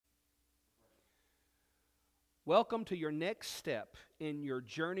Welcome to your next step in your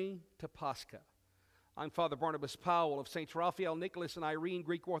journey to Pascha. I'm Father Barnabas Powell of Saints Raphael, Nicholas, and Irene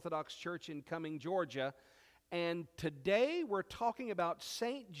Greek Orthodox Church in Cumming, Georgia. And today we're talking about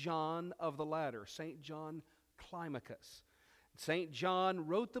St. John of the Ladder, St. John Climacus. St. John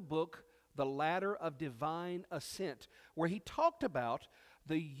wrote the book, The Ladder of Divine Ascent, where he talked about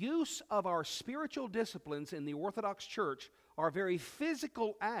the use of our spiritual disciplines in the Orthodox Church, our very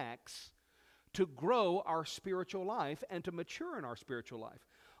physical acts, to grow our spiritual life and to mature in our spiritual life.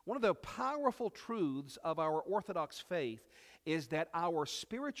 One of the powerful truths of our Orthodox faith is that our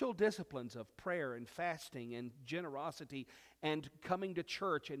spiritual disciplines of prayer and fasting and generosity and coming to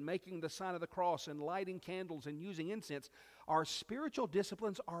church and making the sign of the cross and lighting candles and using incense, our spiritual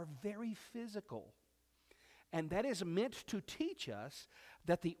disciplines are very physical. And that is meant to teach us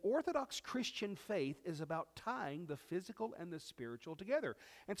that the Orthodox Christian faith is about tying the physical and the spiritual together.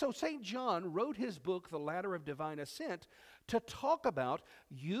 And so St. John wrote his book, The Ladder of Divine Ascent, to talk about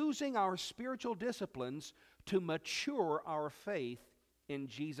using our spiritual disciplines to mature our faith in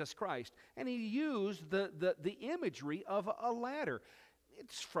Jesus Christ. And he used the imagery of a ladder.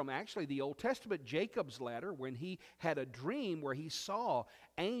 It's from actually the Old Testament, Jacob's ladder, when he had a dream where he saw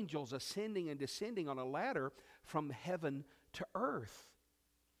angels ascending and descending on a ladder from heaven to earth.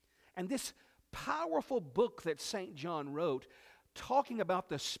 And this powerful book that St. John wrote, talking about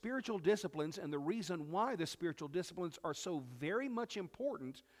the spiritual disciplines and the reason why the spiritual disciplines are so very much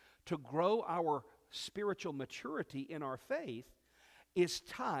important to grow our spiritual maturity in our faith, is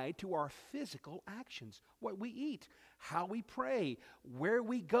tied to our physical actions. What we eat, how we pray, where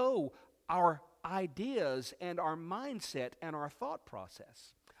we go, our ideas and our mindset and our thought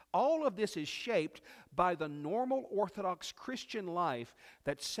process. All of this is shaped by the normal Orthodox Christian life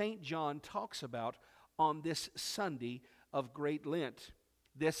that St. John talks about on this Sunday of Great Lent,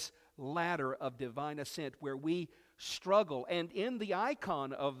 this ladder of divine ascent where we struggle. And in the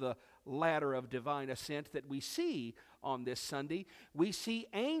icon of the ladder of divine ascent that we see on this Sunday, we see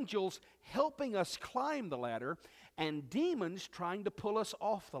angels helping us climb the ladder and demons trying to pull us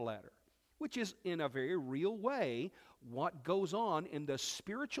off the ladder, which is in a very real way what goes on in the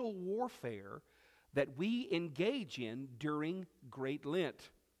spiritual warfare that we engage in during Great Lent.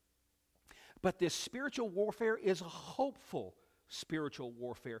 But this spiritual warfare is a hopeful spiritual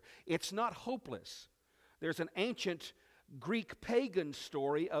warfare. It's not hopeless. There's an ancient Greek pagan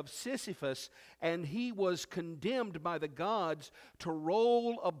story of Sisyphus, and he was condemned by the gods to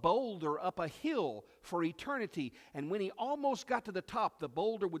roll a boulder up a hill for eternity. And when he almost got to the top, the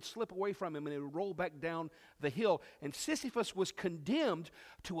boulder would slip away from him and it would roll back down the hill. And Sisyphus was condemned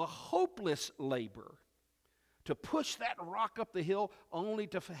to a hopeless labor, to push that rock up the hill only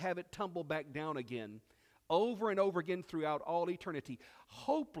to have it tumble back down again, over and over again throughout all eternity.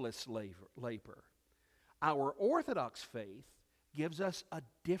 Hopeless labor. Our Orthodox faith gives us a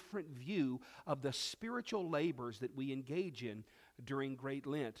different view of the spiritual labors that we engage in during Great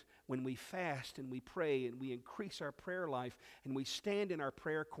Lent, when we fast and we pray and we increase our prayer life and we stand in our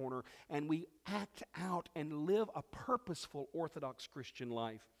prayer corner and we act out and live a purposeful Orthodox Christian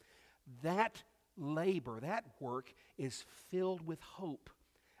life. That labor, that work is filled with hope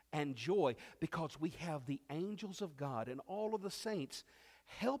and joy because we have the angels of God and all of the saints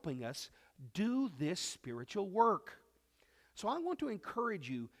helping us do this spiritual work. So I want to encourage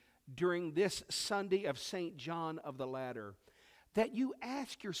you during this Sunday of St. John of the Ladder that you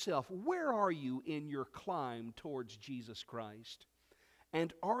ask yourself, where are you in your climb towards Jesus Christ?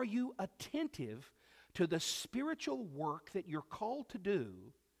 And are you attentive to the spiritual work that you're called to do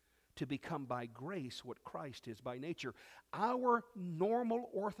to become by grace what Christ is by nature? Our normal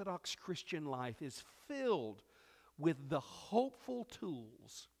Orthodox Christian life is filled with the hopeful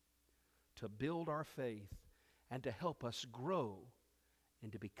tools to build our faith and to help us grow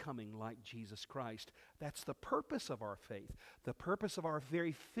into becoming like Jesus Christ. That's the purpose of our faith, the purpose of our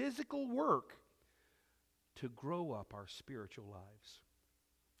very physical work to grow up our spiritual lives.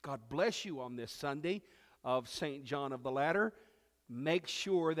 God bless you on this Sunday of St. John of the Ladder. Make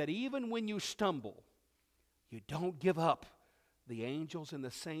sure that even when you stumble, you don't give up. The angels and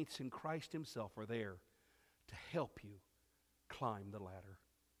the saints and Christ himself are there to help you climb the ladder.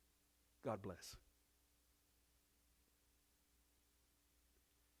 God bless.